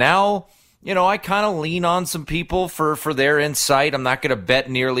else. And now, I kind of lean on some people for their insight. I'm not going to bet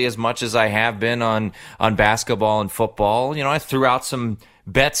nearly as much as I have been on basketball and football. I threw out some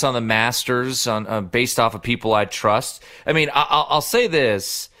bets on the Masters based off of people I trust. I'll say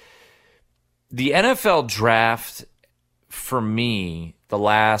this. The NFL draft, for me, the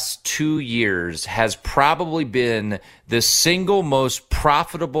last 2 years has probably been the single most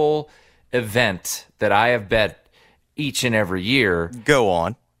profitable event that I have bet each and every year. Go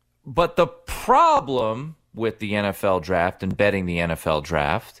on. But the problem with the NFL draft and betting the NFL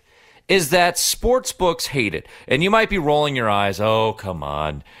draft is that sports books hate it. And you might be rolling your eyes. Oh, come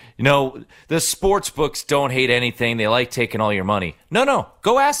on. The sports books don't hate anything. They like taking all your money. No.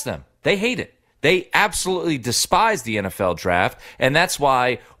 Go ask them. They hate it. They absolutely despise the NFL draft. And that's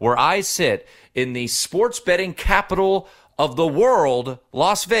why where I sit in the sports betting capital of the world,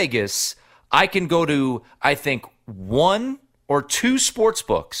 Las Vegas, I can go to, I think, 1 or 2 sports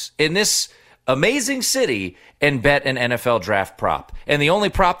books in this amazing city and bet an NFL draft prop. And the only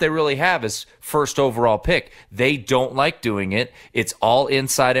prop they really have is first overall pick. They don't like doing it. It's all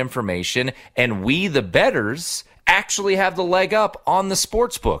inside information. And we, the bettors, actually have the leg up on the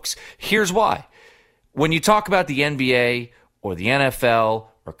sports books. Here's why. When you talk about the NBA or the NFL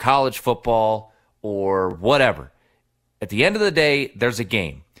or college football or whatever, at the end of the day, there's a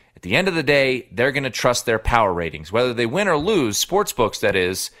game. At the end of the day, they're going to trust their power ratings. Whether they win or lose, sports books, that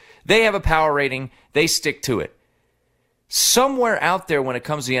is, they have a power rating. They stick to it. Somewhere out there when it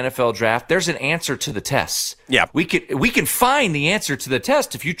comes to the NFL draft, there's an answer to the tests. Yeah. We can find the answer to the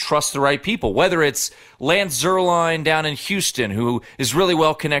test if you trust the right people, whether it's Lance Zierlein down in Houston, who is really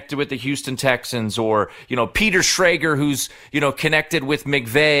well connected with the Houston Texans, or, Peter Schrager, who's, connected with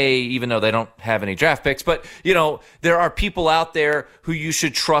McVay, even though they don't have any draft picks. But, there are people out there who you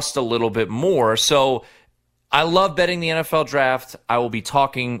should trust a little bit more. So I love betting the NFL draft. I will be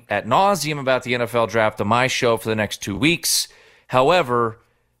talking ad nauseum about the NFL draft on my show for the next 2 weeks. However,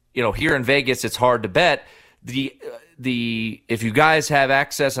 here in Vegas, it's hard to bet. If you guys have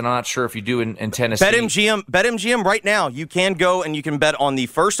access, and I'm not sure if you do in Tennessee. BetMGM right now. You can go and you can bet on the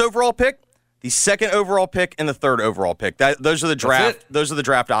first overall pick, the second overall pick, and the third overall pick. Those are the draft. Those are the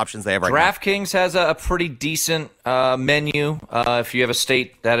draft options they have right now. DraftKings has a pretty decent menu if you have a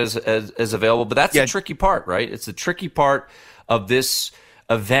state that is available. But that's the tricky part, right? It's the tricky part of this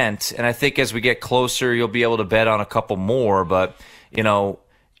event. And I think as we get closer, you'll be able to bet on a couple more. But the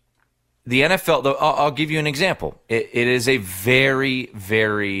NFL. I'll give you an example. It is a very,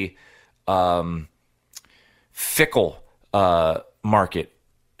 very fickle market,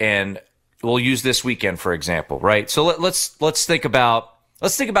 and we'll use this weekend, for example, right? So let's think about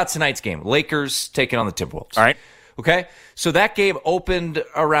tonight's game. Lakers taking on the Timberwolves. All right. Okay. So that game opened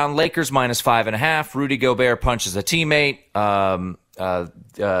around Lakers -5.5. Rudy Gobert punches a teammate. Jaden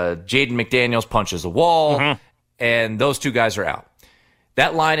McDaniels punches a wall, and those two guys are out.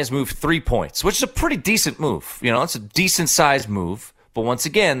 That line has moved 3 points, which is a pretty decent move. It's a decent sized move. But once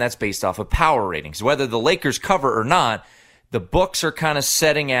again, that's based off of power ratings. Whether the Lakers cover or not, the books are kind of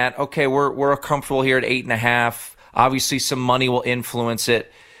setting at, okay, we're comfortable here at 8.5. Obviously, some money will influence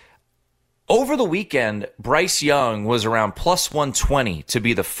it. Over the weekend, Bryce Young was around +120 to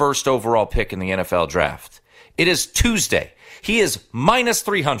be the first overall pick in the NFL draft. It is Tuesday. He is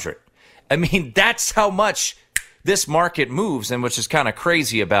 -300. I mean, that's how much this market moves, and which is kind of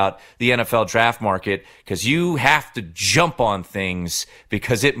crazy about the NFL draft market, because you have to jump on things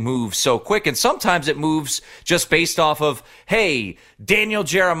because it moves so quick. And sometimes it moves just based off of, hey, Daniel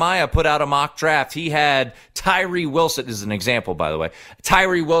Jeremiah put out a mock draft. He had Tyree Wilson, this is an example, by the way,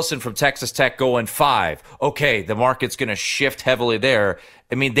 Tyree Wilson from Texas Tech going 5. Okay, the market's going to shift heavily there.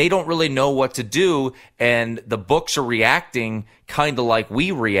 I mean, they don't really know what to do, and the books are reacting kind of like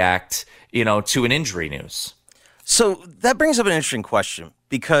we react, to an injury news. So that brings up an interesting question,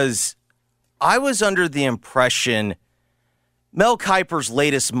 because I was under the impression Mel Kiper's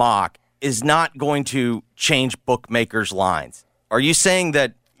latest mock is not going to change bookmakers' lines. Are you saying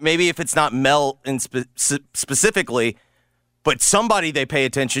that maybe if it's not Mel specifically, but somebody they pay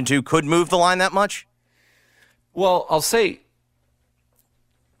attention to could move the line that much? Well, I'll say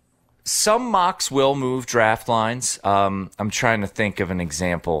some mocks will move draft lines. I'm trying to think of an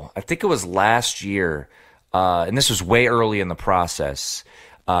example. I think it was last year. And this was way early in the process.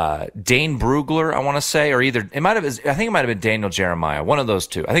 Dane Brugler, I want to say, or either I think it might have been Daniel Jeremiah, one of those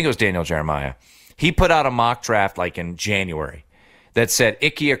two. I think it was Daniel Jeremiah. He put out a mock draft like in January that said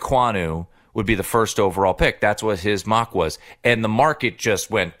Ike Ekwonu would be the first overall pick. That's what his mock was. And the market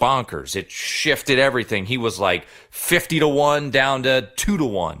just went bonkers. It shifted everything. He was like 50-1 down to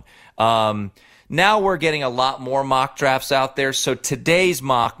 2-1. Now we're getting a lot more mock drafts out there, so today's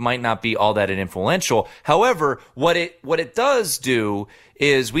mock might not be all that influential. However, what it does do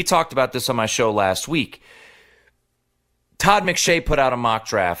is, we talked about this on my show last week. Todd McShay put out a mock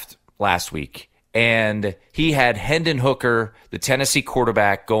draft last week, and he had Hendon Hooker, the Tennessee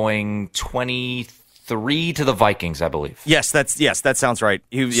quarterback, going 23 to the Vikings, I believe. Yes, that sounds right.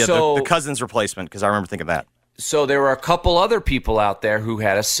 The Cousins replacement, because I remember thinking that. So there were a couple other people out there who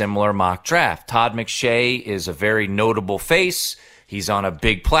had a similar mock draft. Todd McShay is a very notable face. He's on a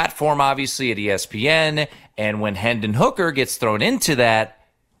big platform, obviously, at ESPN. And when Hendon Hooker gets thrown into that,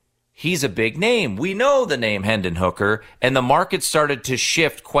 he's a big name. We know the name Hendon Hooker, and the market started to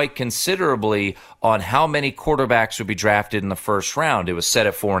shift quite considerably on how many quarterbacks would be drafted in the first round. It was set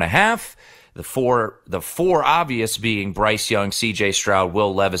at 4.5. The four obvious being Bryce Young, C.J. Stroud,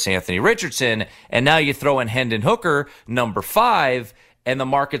 Will Levis, Anthony Richardson, and now you throw in Hendon Hooker, number 5, and the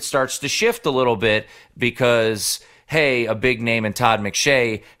market starts to shift a little bit because, hey, a big name in Todd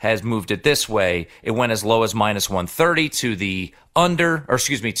McShay has moved it this way. It went as low as minus 130 to the over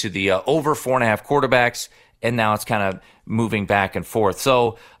 4.5 quarterbacks, and now it's kind of moving back and forth.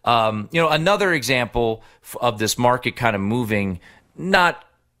 So, another example of this market kind of moving, not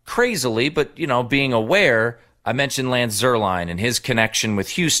crazily, but, being aware, I mentioned Lance Zierlein and his connection with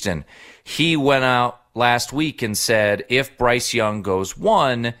Houston. He went out last week and said, if Bryce Young goes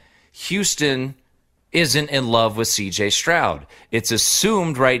 1, Houston isn't in love with C.J. Stroud. It's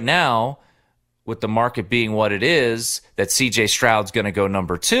assumed right now, with the market being what it is, that C.J. Stroud's going to go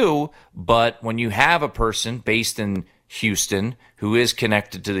number 2, but when you have a person based in Houston who is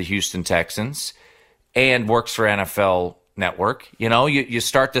connected to the Houston Texans and works for NFL Network, you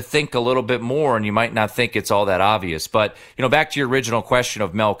start to think a little bit more, and you might not think it's all that obvious. But, back to your original question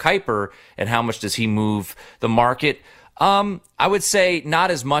of Mel Kiper and how much does he move the market, I would say not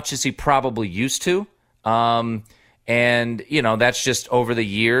as much as he probably used to. And, that's just over the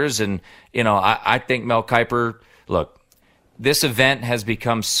years. And, I think Mel Kiper, look, this event has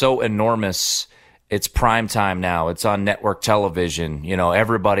become so enormous. It's prime time now. It's on network television.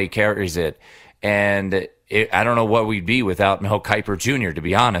 Everybody carries it. And I don't know what we'd be without Mel Kiper Jr., to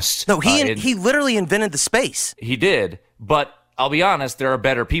be honest. No, he literally invented the space. He did. But I'll be honest, there are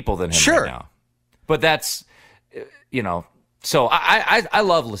better people than him right now. But that's, so I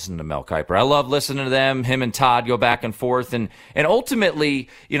love listening to Mel Kiper. I love listening to them. Him and Todd go back and forth. And ultimately,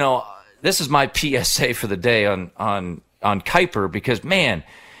 this is my PSA for the day on Kiper because, man,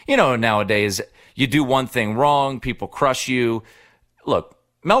 nowadays you do one thing wrong, people crush you. Look,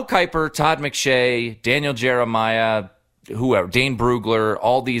 Mel Kiper, Todd McShay, Daniel Jeremiah, whoever, Dane Brugler,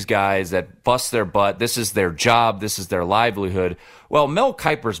 all these guys that bust their butt. This is their job. This is their livelihood. Well, Mel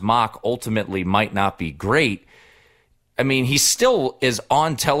Kiper's mock ultimately might not be great. I mean, he still is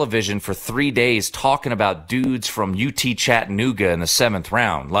on television for 3 days talking about dudes from UT Chattanooga in the 7th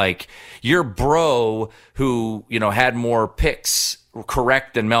round. Like, your bro who, had more picks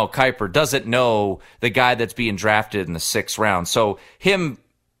correct than Mel Kiper doesn't know the guy that's being drafted in the 6th round. So him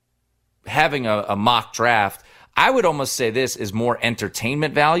having a mock draft, I would almost say this is more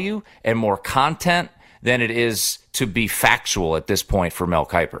entertainment value and more content than it is to be factual at this point for Mel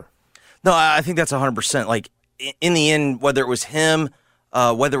Kiper. No, I think that's 100%. Like, in the end, whether it was him,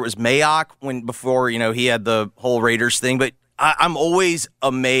 whether it was Mayock before he had the whole Raiders thing, but I'm always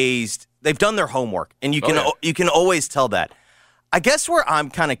amazed. They've done their homework, and you can always tell that. I guess where I'm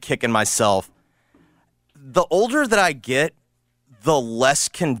kind of kicking myself, the older that I get, the less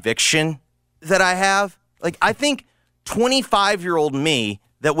conviction that I have. Like, I think 25-year-old me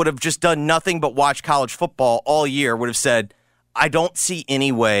that would have just done nothing but watch college football all year would have said, I don't see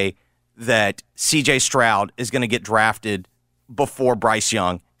any way that C.J. Stroud is going to get drafted before Bryce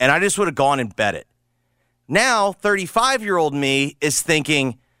Young, and I just would have gone and bet it. Now, 35-year-old me is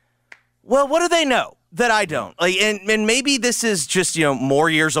thinking, well, what do they know that I don't? Like, and maybe this is just, more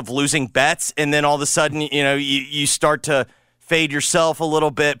years of losing bets, and then all of a sudden, you start to fade yourself a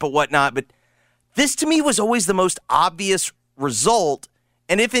little bit, but whatnot. But this, to me, was always the most obvious result,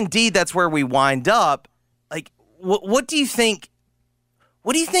 and if indeed that's where we wind up, like, what do you think?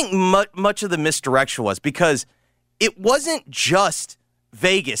 What do you think much of the misdirection was? Because it wasn't just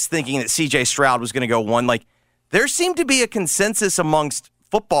Vegas thinking that C.J. Stroud was going to go 1. Like, there seemed to be a consensus amongst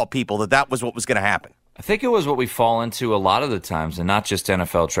football people that was what was going to happen. I think it was what we fall into a lot of the times, and not just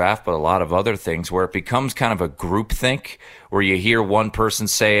NFL draft, but a lot of other things, where it becomes kind of a group think, where you hear one person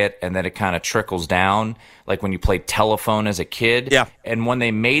say it, and then it kind of trickles down, like when you played telephone as a kid. Yeah. And when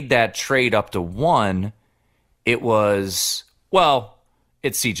they made that trade up to 1, it was, well,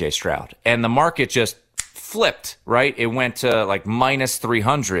 it's C.J. Stroud. And the market just flipped, right? It went to like minus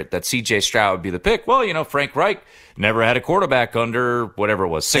 300 that C.J. Stroud would be the pick. Well, Frank Reich never had a quarterback under whatever it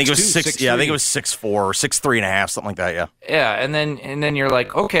was, 6'2", 6'3". Yeah, I think it was 6'4", or 6'3.5", something like that. Yeah. Yeah, and then you're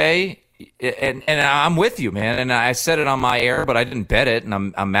like, okay, and I'm with you, man. And I said it on my air, but I didn't bet it, and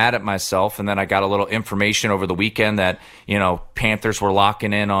I'm mad at myself. And then I got a little information over the weekend that Panthers were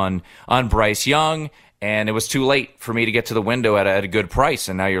locking in on Bryce Young. And it was too late for me to get to the window at a good price.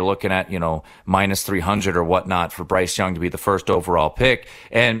 And now you're looking at, minus 300 or whatnot for Bryce Young to be the first overall pick.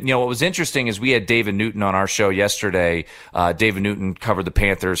 And, what was interesting is we had David Newton on our show yesterday. David Newton covered the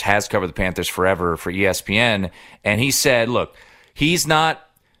Panthers, has covered the Panthers forever for ESPN. And he said, look, he's not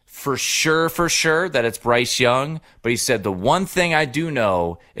for sure that it's Bryce Young, but he said the one thing I do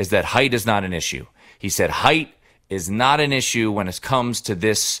know is that height is not an issue. He said height is not an issue when it comes to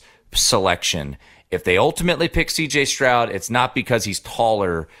this selection. If they ultimately pick C.J. Stroud, it's not because he's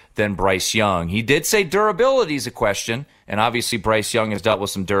taller than Bryce Young. He did say durability is a question, and obviously Bryce Young has dealt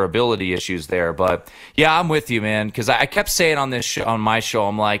with some durability issues there. But, yeah, I'm with you, man, because I kept saying on this show, on my show,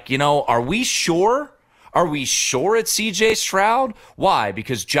 I'm like, are we sure? Are we sure it's C.J. Stroud? Why?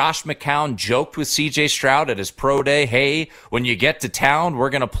 Because Josh McCown joked with C.J. Stroud at his pro day, hey, when you get to town, we're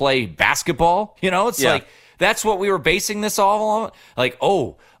going to play basketball. It's like that's what we were basing this all on. Like,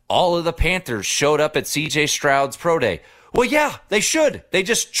 oh, all of the Panthers showed up at C.J. Stroud's pro day. Well, yeah, they should. They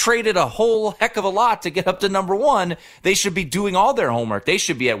just traded a whole heck of a lot to get up to number one. They should be doing all their homework. They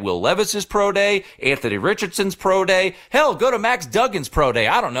should be at Will Levis's pro day, Anthony Richardson's pro day. Hell, go to Max Duggan's pro day.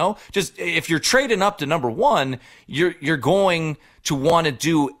 I don't know. Just if you're trading up to number one, you're going to want to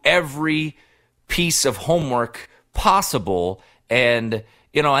do every piece of homework possible. And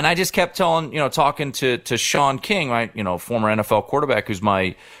and I just kept talking to Sean King, right? Former NFL quarterback who's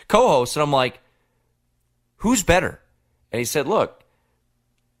my co-host. And I'm like, who's better? And he said, look,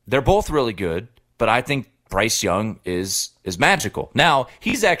 they're both really good, but I think Bryce Young is magical. Now,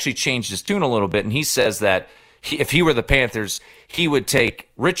 he's actually changed his tune a little bit, and he says that if he were the Panthers, he would take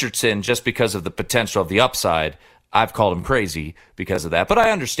Richardson just because of the potential of the upside. I've called him crazy because of that, but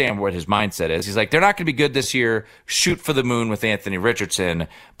I understand what his mindset is. He's like, they're not going to be good this year. Shoot for the moon with Anthony Richardson.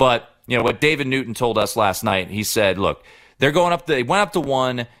 But, what David Newton told us last night, he said, look, they went up to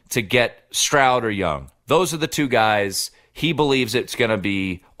one to get Stroud or Young. Those are the two guys. He believes it's going to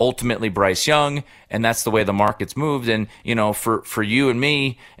be ultimately Bryce Young, and that's the way the market's moved. And, for you and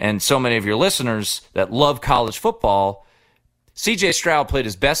me and so many of your listeners that love college football, C.J. Stroud played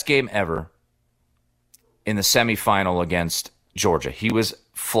his best game ever in the semifinal against Georgia. He was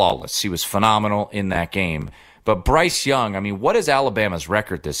flawless. He was phenomenal in that game. But Bryce Young, what is Alabama's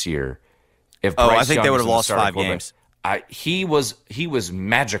record this year? If Bryce I think Young they would have is lost 5 games. He was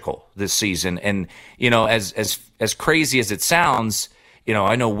magical this season, and as crazy as it sounds,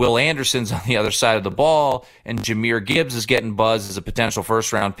 I know Will Anderson's on the other side of the ball, and Jahmyr Gibbs is getting buzzed as a potential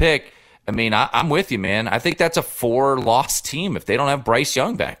first-round pick. I'm with you, man. I think that's a 4-loss team if they don't have Bryce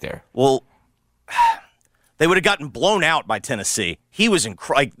Young back there. Well, they would have gotten blown out by Tennessee. He was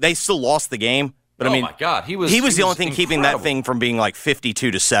they still lost the game, but my God, he was the only thing keeping that thing from being like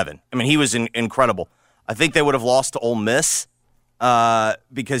 52-7. He was incredible. I think they would have lost to Ole Miss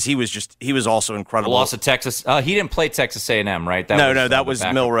because he was also incredible. Lost to Texas. He didn't play Texas A&M, right? That was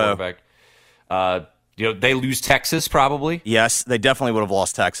Milroe. They lose Texas probably. Yes, they definitely would have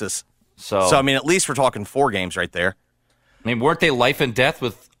lost Texas. So at least we're talking 4 games right there. Weren't they life and death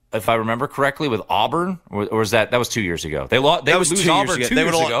with, if I remember correctly, with Auburn, or was that was 2 years ago? They lost. That was 2 years ago.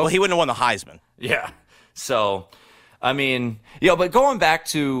 Well, he wouldn't have won the Heisman. Yeah. So. But going back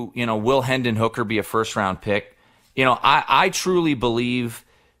to, will Hendon Hooker be a first-round pick? I truly believe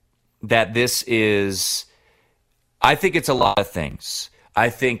that this is – I think it's a lot of things. I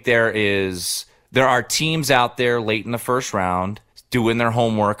think there are teams out there late in the first round doing their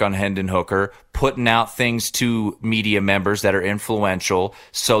homework on Hendon Hooker, putting out things to media members that are influential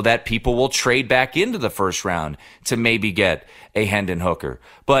so that people will trade back into the first round to maybe get a Hendon Hooker.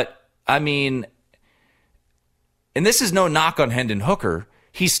 But, and this is no knock on Hendon Hooker.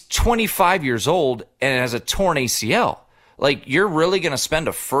 He's 25 years old and has a torn ACL. You're really going to spend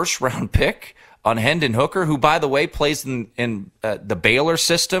a first-round pick on Hendon Hooker, who, by the way, plays in the Baylor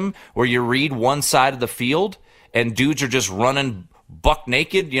system where you read one side of the field and dudes are just running buck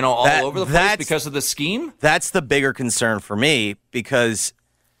naked, all over the place because of the scheme? That's the bigger concern for me because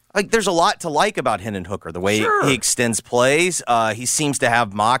there's a lot to like about Hendon Hooker. The way he extends plays, he seems to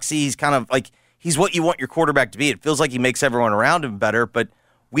have moxie. He's kind of he's what you want your quarterback to be. It feels like he makes everyone around him better, but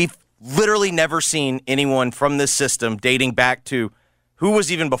we've literally never seen anyone from this system dating back to who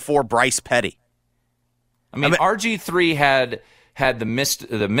was even before Bryce Petty. RG3 had the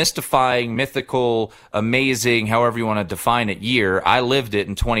mystifying, mythical, amazing, however you want to define it, year. I lived it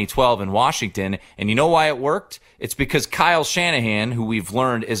in 2012 in Washington, and you know why it worked? It's because Kyle Shanahan, who we've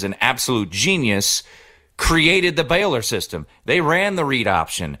learned is an absolute genius, created the Baylor system. They ran the read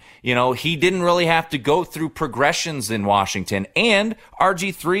option. He didn't really have to go through progressions in Washington. And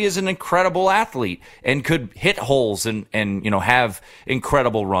RG3 is an incredible athlete and could hit holes and have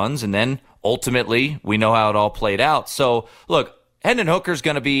incredible runs. And then ultimately, we know how it all played out. So, look, Hendon Hooker's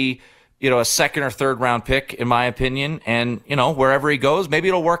going to be, a second or third round pick, in my opinion. And, wherever he goes, maybe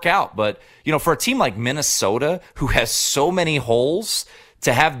it'll work out. But, for a team like Minnesota, who has so many holes,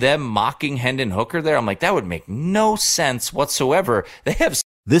 to have them mocking Hendon Hooker there, I'm like, that would make no sense whatsoever. They have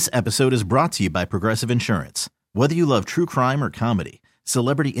This episode is brought to you by Progressive Insurance. Whether you love true crime or comedy,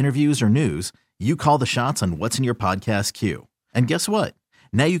 celebrity interviews or news, you call the shots on what's in your podcast queue. And guess what?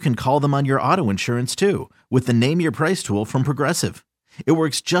 Now you can call them on your auto insurance too with the Name Your Price tool from Progressive. It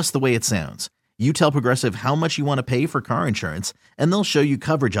works just the way it sounds. You tell Progressive how much you want to pay for car insurance, and they'll show you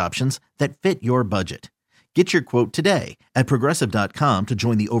coverage options that fit your budget. Get your quote today at Progressive.com to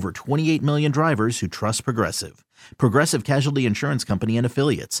join the over 28 million drivers who trust Progressive. Progressive Casualty Insurance Company and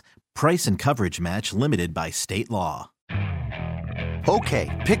Affiliates. Price and coverage match limited by state law.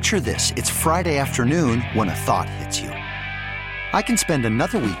 Okay, picture this. It's Friday afternoon when a thought hits you. I can spend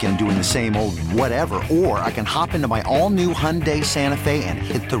another weekend doing the same old whatever, or I can hop into my all-new Hyundai Santa Fe and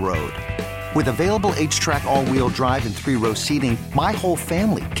hit the road. With available H-Track all-wheel drive and 3-row seating, my whole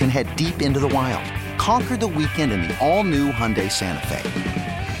family can head deep into the wild. Conquer the weekend in the all-new Hyundai Santa Fe.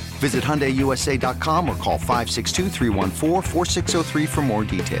 Visit HyundaiUSA.com or call 562-314-4603 for more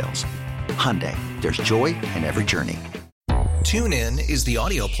details. Hyundai, there's joy in every journey. TuneIn is the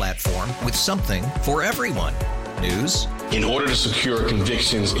audio platform with something for everyone. News. In order to secure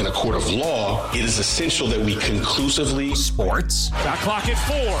convictions in a court of law, it is essential that we conclusively. Sports. Got clock at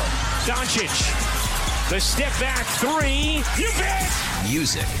 4. Doncic. The step back 3. You bet.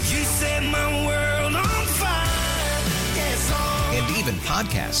 Music. You set my world on fire. Yes, and even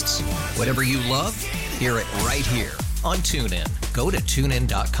podcasts. Whatever you love, hear it right here on TuneIn. Go to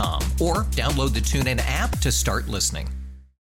TuneIn.com or download the TuneIn app to start listening.